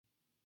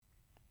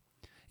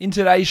In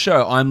today's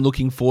show, I'm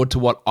looking forward to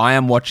what I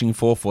am watching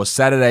for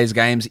Saturday's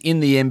games in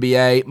the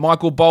NBA.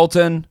 Michael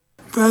Bolton.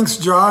 Thanks,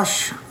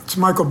 Josh. It's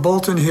Michael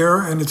Bolton here,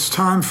 and it's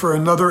time for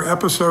another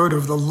episode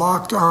of the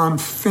Locked On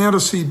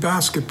Fantasy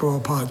Basketball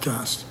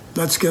Podcast.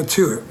 Let's get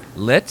to it.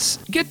 Let's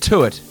get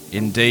to it,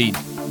 indeed.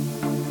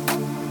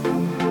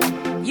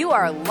 You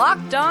are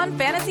Locked On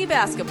Fantasy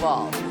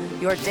Basketball,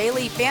 your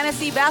daily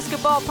fantasy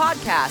basketball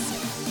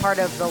podcast, part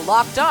of the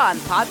Locked On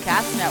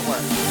Podcast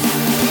Network.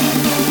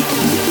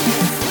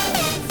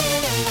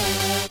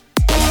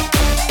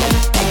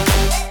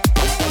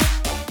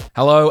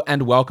 Hello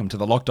and welcome to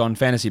the Locked On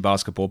Fantasy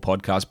Basketball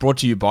Podcast, brought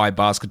to you by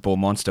Basketball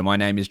Monster. My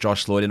name is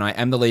Josh Lloyd and I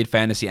am the lead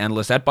fantasy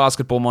analyst at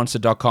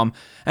basketballmonster.com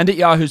and at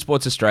Yahoo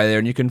Sports Australia.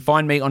 And you can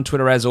find me on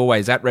Twitter as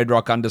always at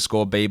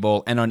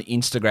redrock_bball and on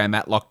Instagram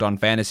at Locked On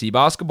Fantasy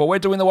Basketball. We're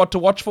doing the What to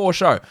Watch For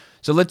show.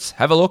 So let's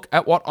have a look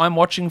at what I'm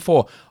watching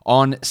for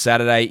on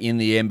Saturday in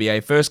the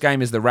NBA. First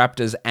game is the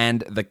Raptors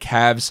and the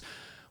Cavs.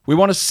 We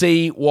want to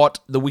see what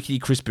the wiki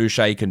Chris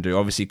Boucher can do.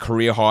 Obviously,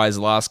 career highs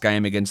last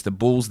game against the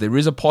Bulls. There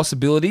is a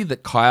possibility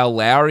that Kyle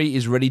Lowry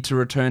is ready to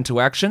return to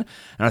action,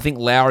 and I think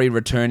Lowry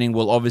returning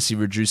will obviously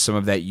reduce some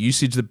of that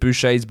usage that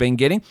Boucher's been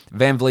getting.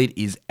 Van Vliet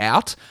is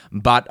out,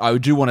 but I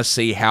do want to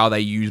see how they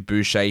use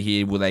Boucher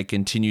here. Will they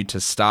continue to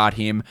start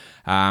him,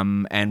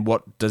 and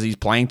what does his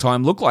playing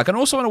time look like? And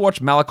also want to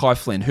watch Malachi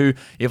Flynn, who,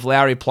 if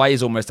Lowry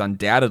plays, almost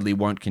undoubtedly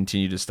won't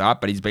continue to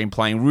start, but he's been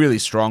playing really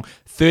strong.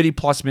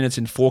 30-plus minutes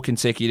in 4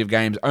 consecutive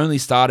games. Only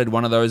started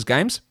one of those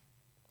games.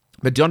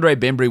 But DeAndre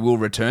Bembry will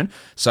return.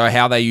 So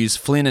how they use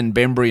Flynn and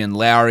Bembry and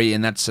Lowry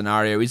in that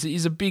scenario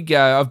is a big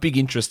of big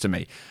interest to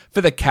me. For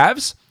the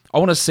Cavs, I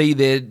want to see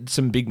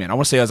some big men. I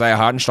want to see Isaiah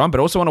Hartenstein, but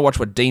I also want to watch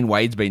what Dean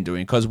Wade's been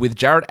doing. Because with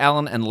Jarrett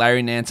Allen and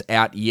Larry Nance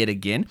out yet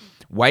again,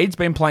 Wade's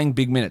been playing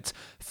big minutes.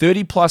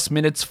 30-plus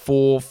minutes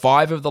for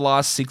 5 of the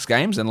last 6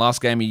 games. And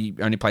last game he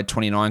only played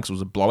 29 because it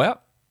was a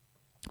blowout.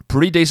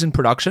 Pretty decent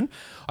production.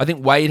 I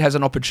think Wade has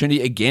an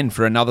opportunity again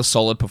for another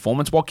solid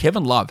performance, while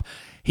Kevin Love,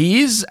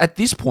 he is at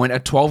this point a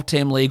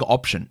 12-team league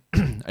option.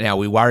 Now,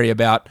 we worry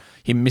about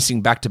him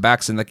missing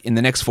back-to-backs. In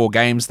the next 4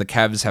 games, the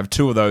Cavs have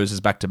 2 of those as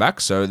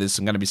back-to-backs, so there's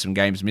going to be some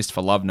games missed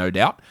for Love, no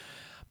doubt.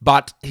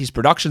 But his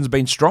production's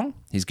been strong.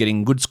 He's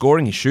getting good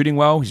scoring. He's shooting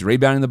well. He's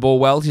rebounding the ball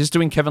well. He's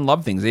doing Kevin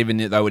Love things, even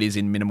though it is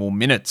in minimal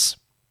minutes.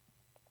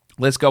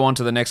 Let's go on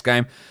to the next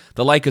game.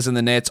 The Lakers and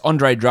the Nets.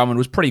 Andre Drummond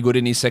was pretty good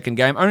in his second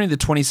game. Only the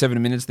 27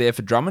 minutes there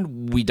for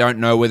Drummond. We don't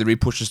know whether he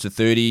pushes to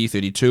 30,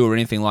 32 or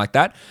anything like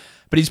that.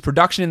 But his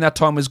production in that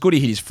time was good.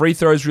 He hit his free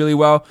throws really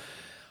well.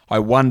 I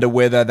wonder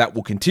whether that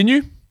will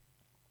continue.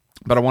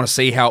 But I want to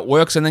see how it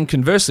works. And then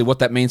conversely, what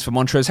that means for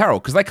Montrezl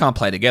Harrell, because they can't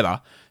play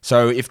together.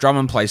 So if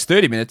Drummond plays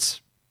 30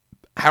 minutes,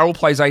 Harrell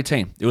plays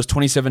 18. It was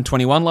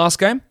 27-21 last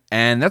game,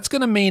 and that's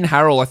going to mean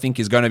Harrell, I think,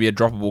 is going to be a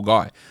droppable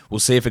guy.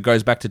 We'll see if it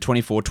goes back to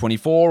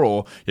 24-24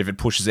 or if it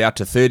pushes out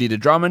to 30 to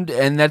Drummond,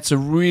 and that's a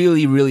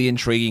really, really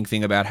intriguing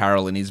thing about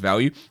Harrell and his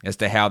value as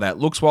to how that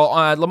looks. While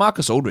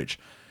LaMarcus Aldridge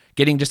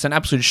getting just an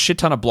absolute shit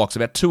ton of blocks,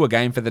 about 2 a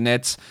game for the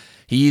Nets.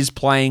 He is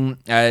playing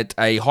at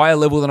a higher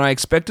level than I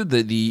expected.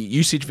 The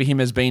usage for him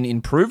has been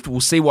improved. We'll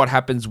see what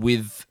happens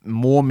with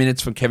more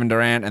minutes from Kevin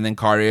Durant and then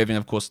Kyrie Irving.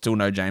 Of course, still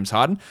no James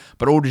Harden.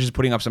 But Aldridge is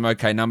putting up some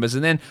okay numbers.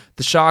 And then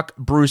the Shark,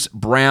 Bruce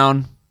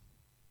Brown.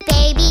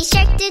 Baby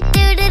shark, do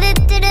do do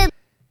do do.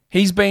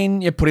 He's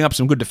been putting up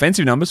some good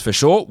defensive numbers for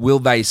sure. Will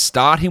they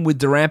start him with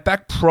Durant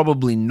back?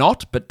 Probably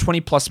not, but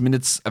 20-plus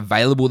minutes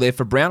available there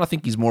for Brown. I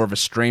think he's more of a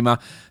streamer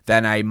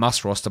than a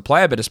must-roster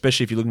player, but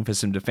especially if you're looking for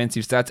some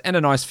defensive stats and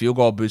a nice field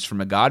goal boost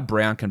from a guard,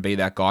 Brown can be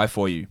that guy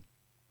for you.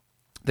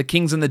 The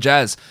Kings and the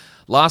Jazz.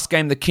 Last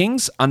game, the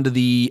Kings, under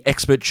the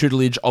expert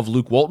tutelage of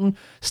Luke Walton,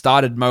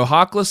 started Mo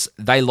Harkless.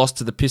 They lost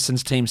to the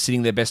Pistons team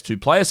sitting their best 2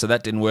 players, so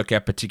that didn't work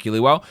out particularly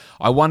well.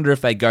 I wonder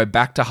if they go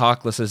back to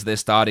Harkless as their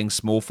starting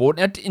small forward.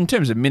 Now, in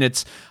terms of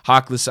minutes,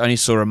 Harkless only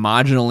saw a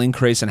marginal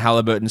increase, and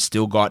Halliburton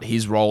still got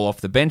his role off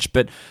the bench,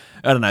 but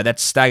I don't know, that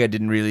stagger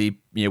didn't really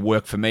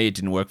work for me. It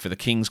didn't work for the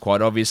Kings,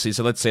 quite obviously.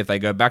 So let's see if they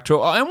go back to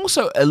it. I'm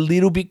also a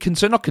little bit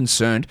concerned, not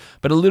concerned,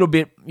 but a little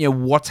bit,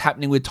 what's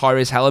happening with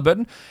Tyrese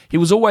Halliburton. He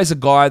was always a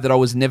guy that I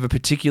was never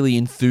particularly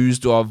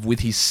enthused of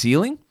with his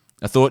ceiling.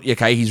 I thought,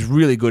 okay, he's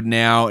really good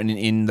now and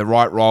in the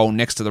right role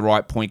next to the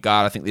right point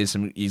guard. I think he's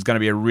going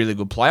to be a really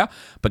good player,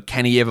 but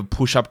can he ever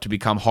push up to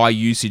become high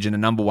usage and a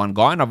number 1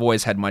 guy? And I've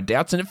always had my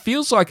doubts, and it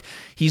feels like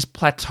he's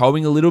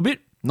plateauing a little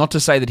bit. Not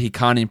to say that he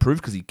can't improve,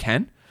 because he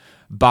can.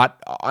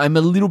 But I'm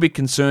a little bit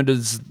concerned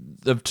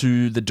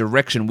to the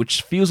direction,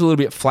 which feels a little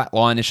bit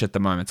flatline-ish at the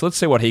moment. So let's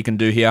see what he can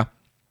do here.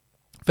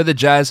 For the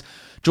Jazz,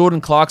 Jordan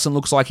Clarkson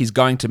looks like he's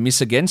going to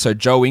miss again, so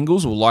Joe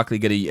Ingles will likely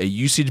get a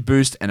usage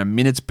boost and a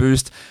minutes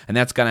boost, and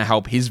that's going to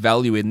help his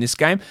value in this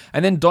game.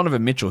 And then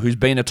Donovan Mitchell, who's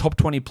been a top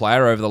 20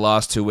 player over the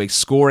last 2 weeks,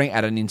 scoring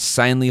at an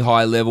insanely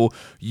high level,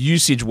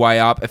 usage way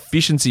up,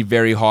 efficiency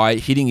very high,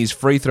 hitting his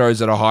free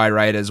throws at a high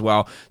rate as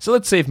well. So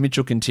let's see if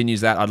Mitchell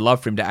continues that. I'd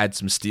love for him to add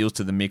some steals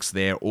to the mix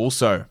there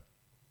also.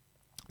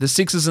 The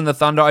Sixers and the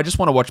Thunder, I just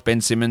want to watch Ben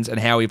Simmons and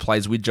how he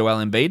plays with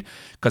Joel Embiid,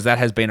 because that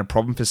has been a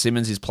problem for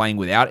Simmons. He's playing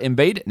without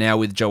Embiid. Now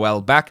with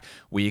Joel back,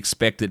 we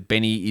expect that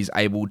Benny is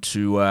able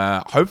to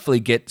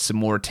hopefully get some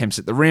more attempts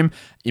at the rim,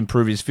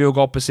 improve his field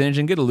goal percentage,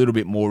 and get a little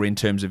bit more in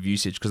terms of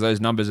usage, because those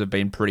numbers have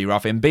been pretty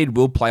rough. Embiid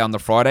will play on the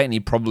Friday, and he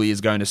probably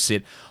is going to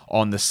sit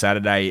on the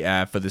Saturday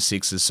for the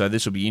Sixers, so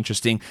this will be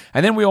interesting.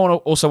 And then we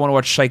also want to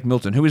watch Shake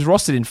Milton, who is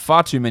rostered in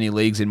far too many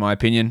leagues, in my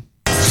opinion.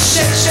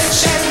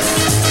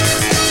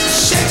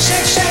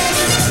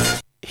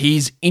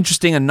 He's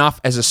interesting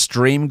enough as a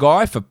stream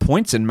guy for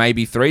points and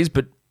maybe threes,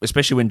 but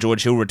especially when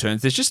George Hill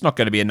returns, there's just not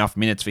going to be enough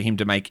minutes for him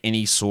to make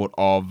any sort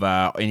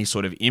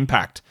of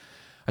impact.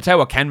 I tell you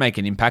what can make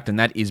an impact, and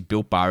that is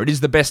Built Bar. It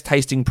is the best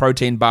tasting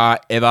protein bar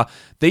ever.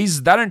 They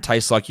don't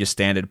taste like your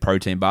standard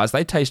protein bars.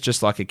 They taste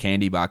just like a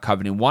candy bar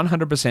covered in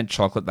 100%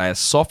 chocolate. They are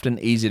soft and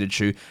easy to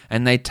chew,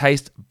 and they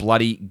taste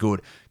bloody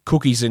good.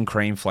 Cookies and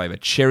cream flavor,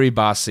 cherry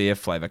barcia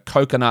flavor,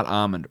 coconut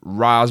almond,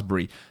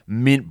 raspberry,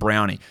 mint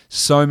brownie.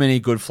 So many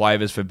good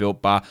flavors for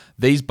Built Bar.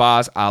 These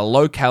bars are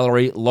low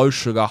calorie, low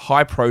sugar,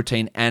 high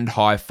protein, and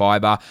high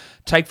fiber.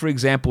 Take, for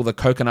example, the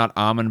coconut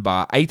almond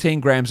bar,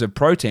 18 grams of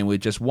protein with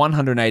just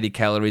 180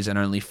 calories and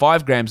only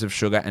 5 grams of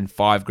sugar and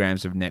 5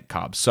 grams of net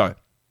carbs. So,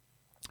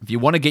 if you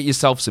want to get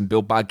yourself some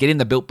Built Bar, get in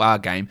the Built Bar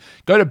game,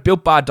 go to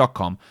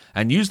BuiltBar.com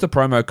and use the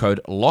promo code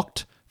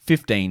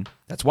LOCKED15.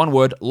 That's one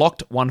word,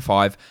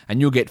 LOCKED15,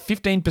 and you'll get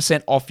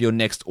 15% off your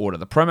next order.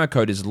 The promo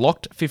code is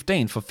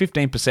LOCKED15 for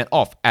 15%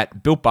 off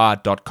at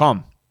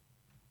BuiltBar.com.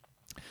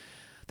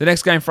 The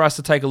next game for us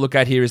to take a look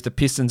at here is the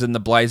Pistons and the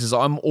Blazers.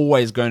 I'm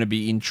always going to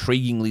be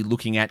intriguingly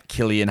looking at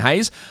Killian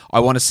Hayes.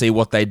 I want to see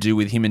what they do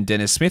with him and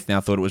Dennis Smith. Now,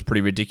 I thought it was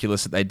pretty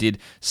ridiculous that they did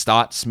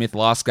start Smith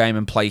last game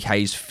and play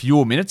Hayes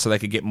fewer minutes so they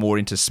could get more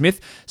into Smith.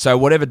 So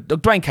whatever,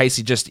 Dwayne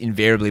Casey just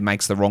invariably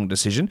makes the wrong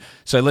decision.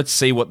 So let's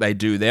see what they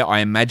do there. I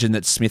imagine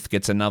that Smith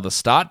gets another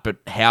start, but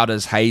how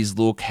does Hayes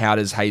look? How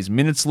does Hayes'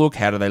 minutes look?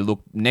 How do they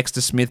look next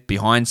to Smith,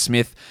 behind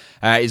Smith?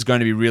 Is going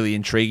to be really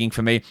intriguing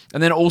for me.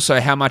 And then also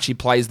how much he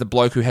plays the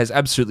bloke who has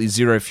absolutely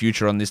zero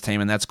future on this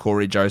team, and that's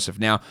Corey Joseph.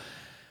 Now,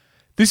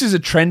 this is a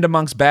trend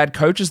amongst bad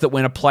coaches that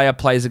when a player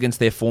plays against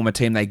their former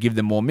team, they give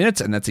them more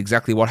minutes, and that's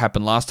exactly what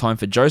happened last time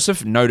for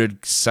Joseph.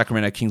 Noted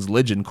Sacramento Kings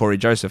legend Corey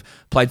Joseph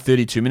played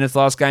 32 minutes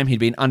last game. He'd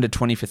been under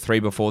 20 for 3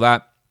 before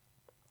that.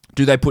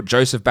 Do they put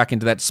Joseph back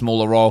into that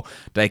smaller role?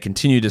 Do they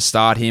continue to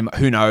start him?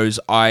 Who knows?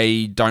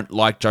 I don't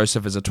like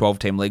Joseph as a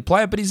 12-team league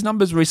player, but his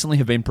numbers recently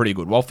have been pretty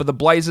good. While for the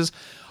Blazers,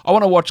 I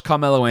want to watch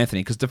Carmelo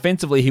Anthony because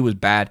defensively he was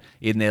bad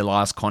in their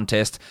last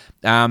contest.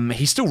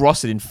 He's still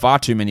rostered in far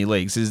too many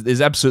leagues. There's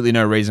absolutely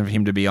no reason for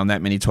him to be on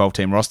that many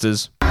 12-team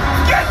rosters. Get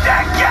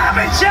that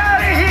garbage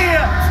out of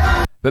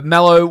here! But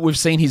Melo, we've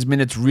seen his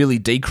minutes really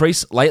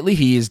decrease lately.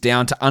 He is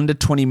down to under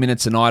 20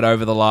 minutes a night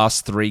over the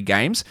last 3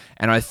 games.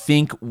 And I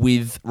think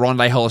with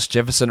Rondé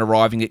Hollis-Jefferson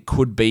arriving, it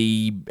could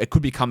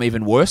become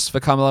even worse for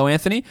Carmelo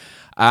Anthony.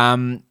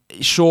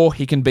 Sure,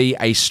 he can be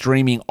a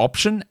streaming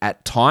option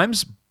at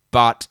times,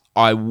 but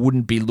I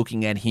wouldn't be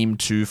looking at him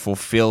to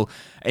fulfill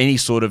any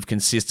sort of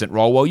consistent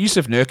role. Well,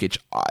 Yusuf Nurkic,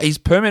 his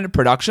permanent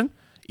production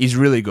is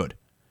really good.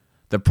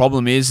 The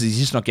problem is he's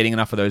just not getting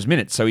enough of those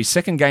minutes. So his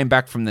second game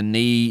back from the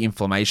knee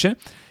inflammation,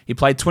 he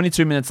played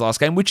 22 minutes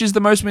last game, which is the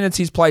most minutes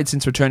he's played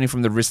since returning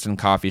from the wrist and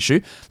calf issue.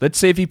 Let's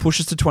see if he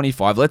pushes to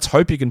 25. Let's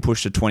hope he can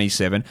push to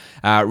 27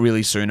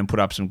 really soon and put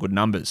up some good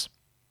numbers.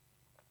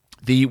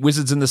 The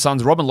Wizards and the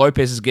Suns, Robin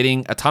Lopez is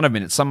getting a ton of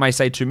minutes. Some may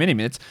say too many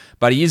minutes,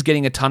 but he is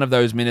getting a ton of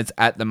those minutes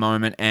at the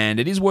moment, and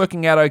it is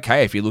working out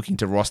okay if you're looking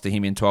to roster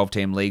him in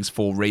 12-team leagues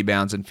for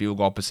rebounds and field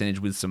goal percentage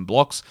with some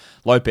blocks.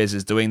 Lopez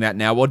is doing that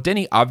now. Well,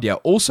 Denny Avdia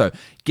also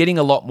getting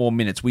a lot more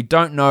minutes. We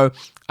don't know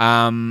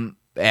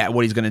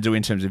what he's going to do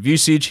in terms of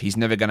usage. He's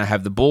never going to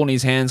have the ball in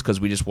his hands because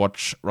we just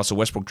watch Russell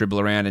Westbrook dribble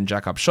around and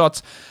jack up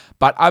shots.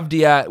 But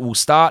Avdia will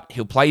start.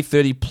 He'll play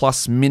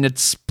 30-plus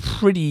minutes.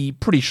 Pretty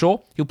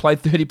sure he'll play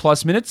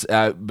 30-plus minutes.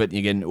 But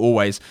again,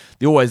 always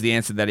the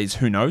answer to that is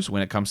who knows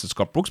when it comes to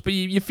Scott Brooks. But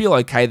you feel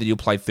okay that he'll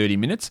play 30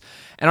 minutes.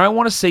 And I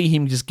want to see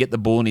him just get the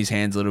ball in his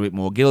hands a little bit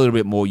more, get a little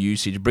bit more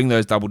usage, bring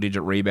those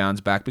double-digit rebounds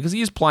back because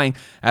he is playing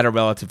at a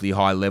relatively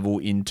high level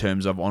in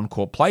terms of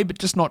on-court play, but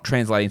just not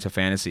translating to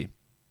fantasy.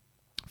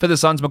 For the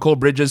Suns, Mikal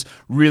Bridges,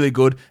 really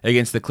good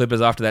against the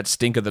Clippers after that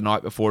stinker the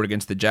night before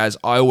against the Jazz.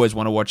 I always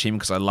want to watch him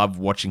because I love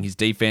watching his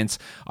defense.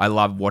 I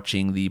love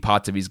watching the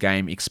parts of his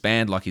game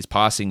expand, like his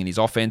passing and his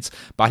offense,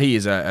 but he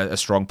is a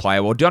strong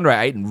player. Well, DeAndre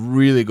Ayton,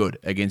 really good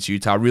against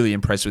Utah, really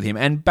impressed with him,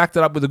 and backed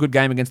it up with a good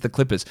game against the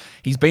Clippers.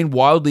 He's been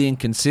wildly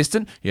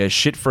inconsistent.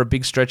 Shit for a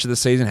big stretch of the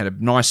season, had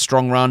a nice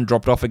strong run,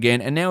 dropped off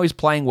again, and now he's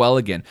playing well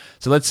again.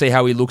 So let's see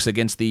how he looks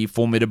against the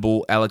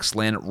formidable Alex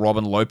Len,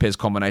 Robin Lopez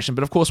combination.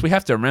 But of course, we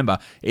have to remember,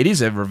 it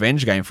is a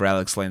revenge game for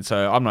Alex Len,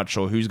 so I'm not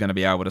sure who's going to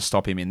be able to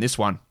stop him in this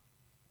one.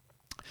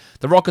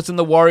 The Rockets and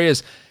the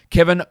Warriors,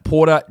 Kevin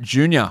Porter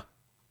Jr.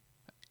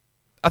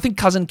 I think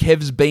Cousin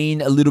Kev's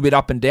been a little bit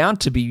up and down,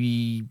 to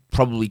be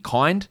probably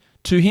kind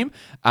to him.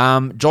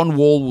 John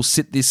Wall will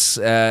sit this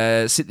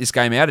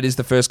game out. It is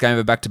the first game of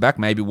a back-to-back.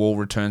 Maybe Wall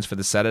returns for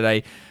the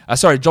Saturday.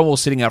 John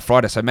Wall's sitting out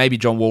Friday, so maybe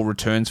John Wall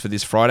returns for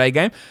this Friday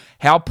game.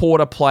 How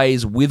Porter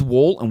plays with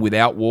Wall and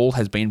without Wall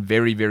has been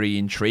very, very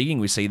intriguing.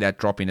 We see that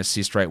drop in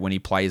assist rate when he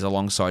plays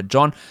alongside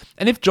John.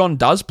 And if John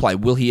does play,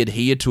 will he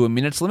adhere to a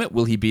minutes limit?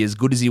 Will he be as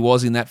good as he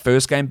was in that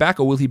first game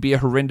back, or will he be a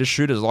horrendous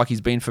shooter like he's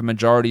been for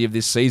majority of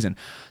this season?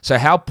 So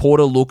how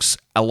Porter looks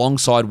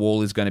alongside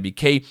Wall is going to be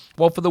key.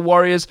 Well, for the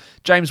Warriors,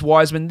 James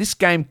Wiseman, this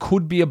game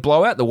could be a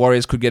blowout. The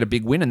Warriors could get a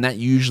big win, and that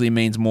usually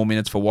means more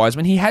minutes for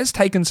Wiseman. He has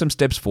taken some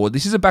steps forward.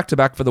 This is a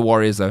back-to-back for the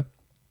Warriors, though.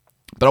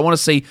 But I want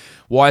to see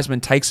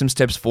Wiseman take some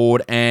steps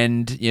forward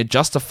and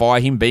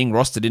justify him being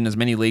rostered in as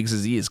many leagues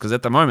as he is. Because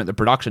at the moment, the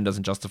production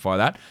doesn't justify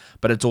that.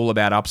 But it's all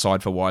about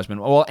upside for Wiseman.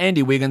 Well,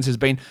 Andy Wiggins has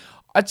been,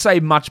 I'd say,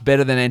 much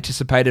better than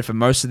anticipated for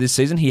most of this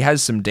season. He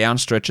has some down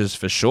stretches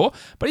for sure.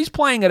 But he's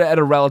playing at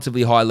a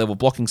relatively high level,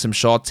 blocking some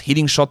shots,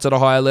 hitting shots at a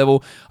higher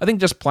level. I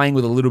think just playing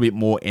with a little bit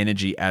more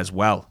energy as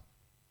well.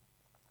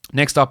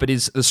 Next up, it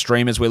is the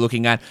streamers we're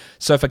looking at.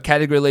 So for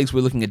category leagues,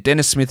 we're looking at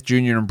Dennis Smith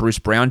Jr. and Bruce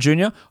Brown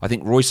Jr. I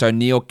think Royce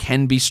O'Neal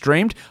can be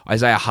streamed.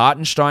 Isaiah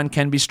Hartenstein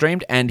can be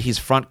streamed. And his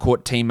front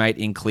court teammate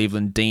in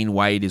Cleveland, Dean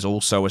Wade, is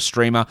also a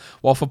streamer.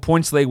 While for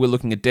points league, we're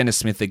looking at Dennis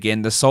Smith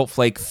again, the Salt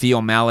Flake Theo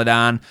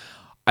Maledon,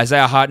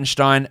 Isaiah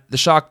Hartenstein, the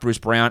Shark Bruce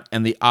Brown,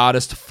 and the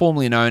artist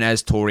formerly known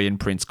as Torian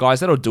Prince. Guys,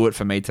 that'll do it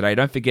for me today.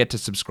 Don't forget to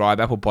subscribe.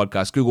 Apple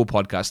Podcasts, Google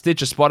Podcasts,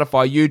 Stitcher,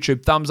 Spotify,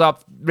 YouTube. Thumbs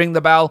up, ring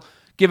the bell,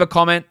 give a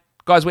comment.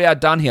 Guys, we are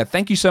done here.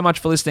 Thank you so much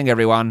for listening,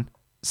 everyone.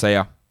 See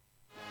ya.